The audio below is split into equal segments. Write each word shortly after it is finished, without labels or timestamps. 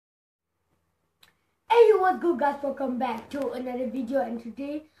what's good, guys? Welcome back to another video, and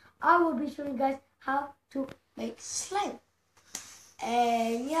today I will be showing you guys how to make slime.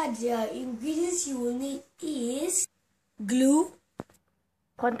 And yeah, the ingredients you will need is glue,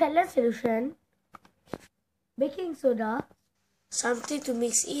 contactless solution, baking soda, something to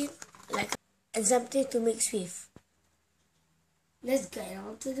mix in, and something to mix with. Let's get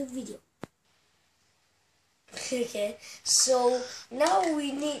on to the video. Okay, so now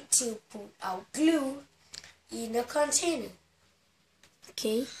we need to put our glue in a container.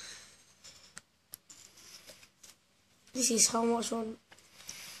 Okay, this is how much one.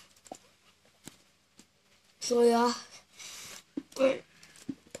 So yeah,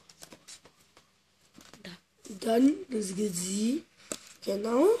 done. Let's get Z. Okay,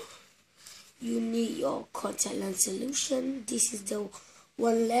 now you need your contactless solution. This is the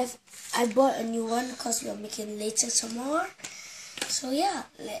one left. I bought a new one because we are making later some more. So yeah,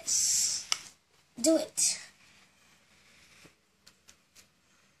 let's do it.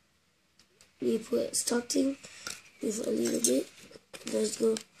 We put starting with a little bit. Let's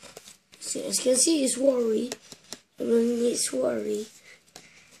go. So as you can see, it's watery. And when it's watery,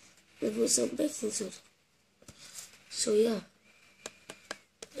 we put some baking soda. So yeah,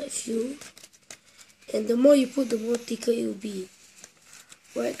 a few. And the more you put, the more thicker it will be.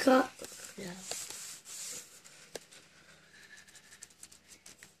 Right, cut? Yeah.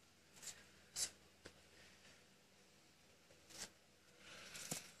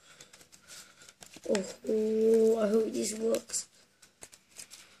 Oh, I hope this works.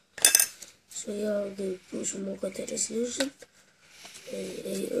 So yeah, I'm going to put some more contact solution.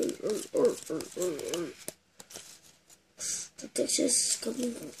 The texture's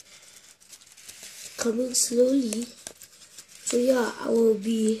coming slowly. So yeah, I will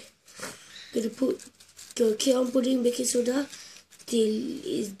be gonna keep on putting baking soda till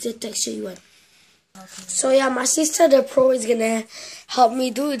is the texture you want. Okay. So yeah, my sister the pro is gonna help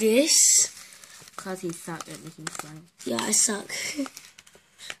me do this. Cause he sucked at making slime. Yeah, I suck.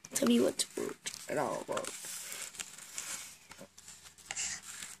 Tell me what to put. And I'll work.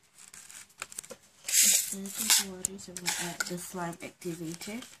 So we're going to add the slime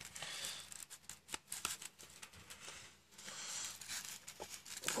activator.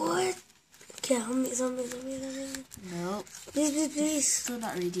 What? Okay, I'll make some. No. Please. Still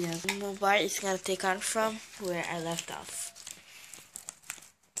not ready yet. No bar is gonna take on from where I left off.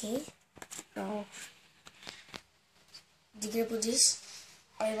 Okay. Now, did you put this?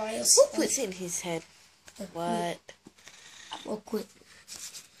 Who puts it in his head? What? I'm awkward.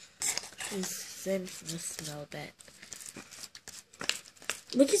 His sense will smell bad.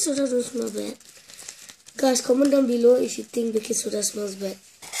 Baking soda don't smell bad. Guys, comment down below if you think baking soda smells bad.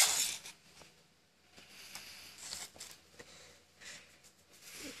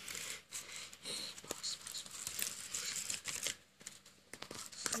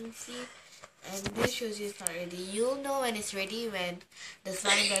 See? And this shows you it's not ready. You'll know when it's ready when the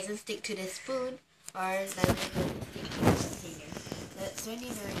slime doesn't stick to the spoon or doesn't stick to the container. That's when you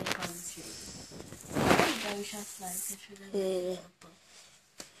know it becomes ready.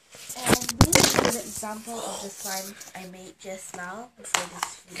 And this is an example of the slime I made just now before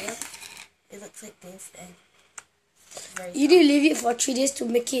this video. It looks like this, and it's very you didn't leave it for 3 days to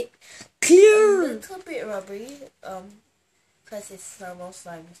make it clear. a little bit rubbery, because it's normal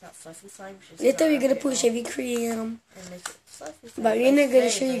slime, it's not fluffy slime. Later we're gonna put shaving cream. And make it fluffy slime. But we're not gonna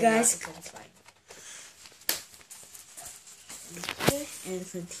show you guys. And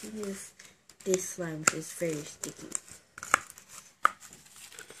continues this slime, which is very sticky.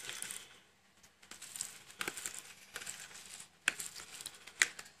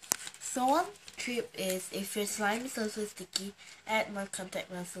 So one tip is, if your slime is also sticky, add more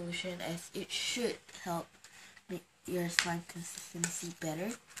contactless solution, as it should help make your slime consistency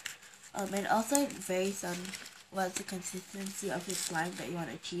better. And also it varies on what's the consistency of your slime that you want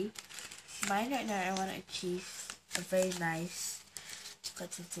to achieve. Mine right now, I want to achieve a very nice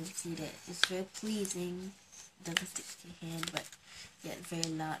consistency that is very pleasing, doesn't stick to your hand, but yet very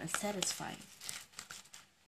loud and satisfying.